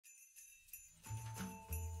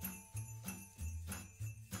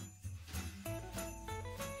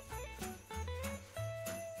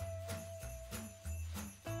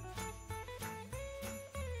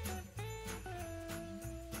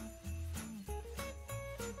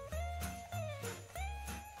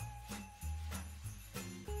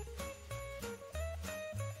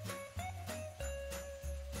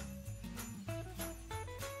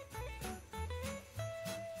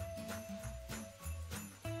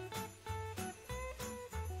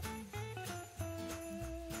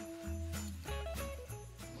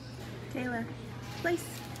Taylor, place.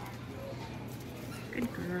 Good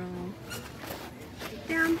girl.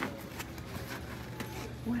 Down.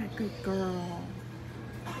 What a good girl.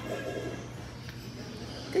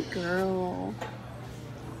 Good girl.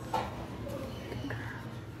 Good girl.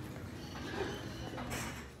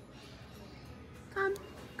 Come.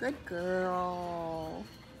 Good girl.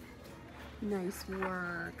 Nice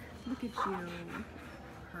work. Look at you.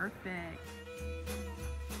 Perfect.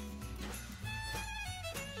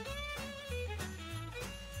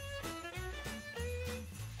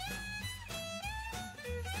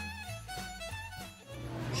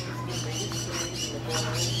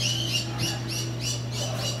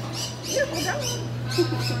 Beautiful dog.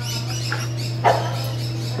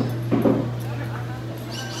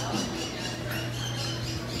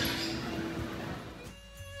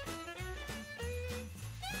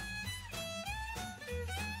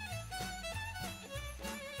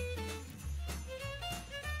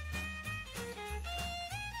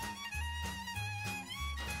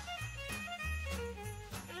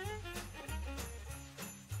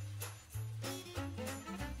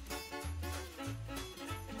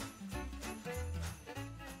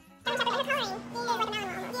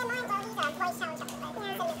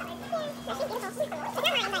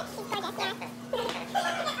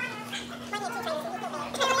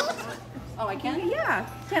 Oh, I can? Yeah,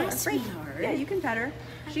 Taylor, Hi, sweetheart. Yeah, you can pet her.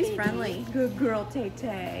 She's baby. friendly. Good girl,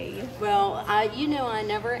 Tay-Tay. Well, you know, I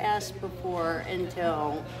never asked before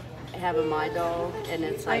until having my dog, and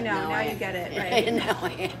it's like, I know, now you get it, right? And now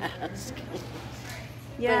I ask.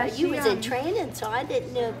 Yeah, but you was in training, so I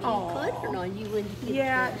didn't know if you could or not. You wouldn't.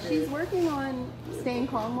 Yeah, she's working on staying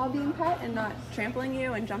calm while being pet and not trampling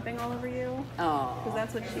you and jumping all over you. Oh. Because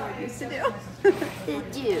that's what she would used to do.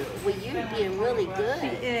 Did you? Well, you're being really good. She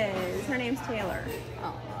is. Her name's Taylor.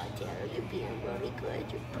 Oh, Taylor, you're being really good.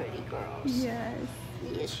 You're a pretty girl. Yes.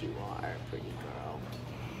 Yes, you are a pretty girl.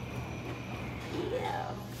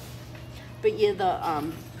 Yeah. But yeah,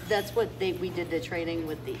 that's what we did the training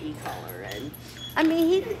with the e-collar, and I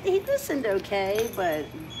mean he listened okay, but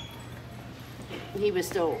he was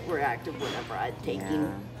still reactive whenever I'd take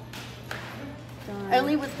him.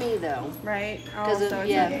 Only with me though. Right. Because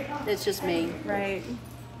it's just me. Right.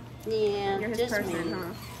 Yeah, You're his just person, me.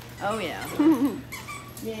 huh? Oh yeah.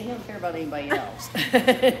 Yeah, he don't care about anybody else.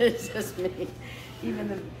 It's just me. Even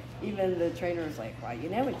the trainer was like, "Well, you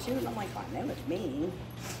know it's you," and I'm like, "I know it's me."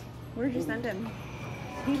 Where'd you send him?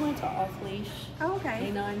 He went to off leash. Oh, okay.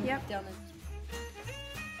 Canine Yep. down in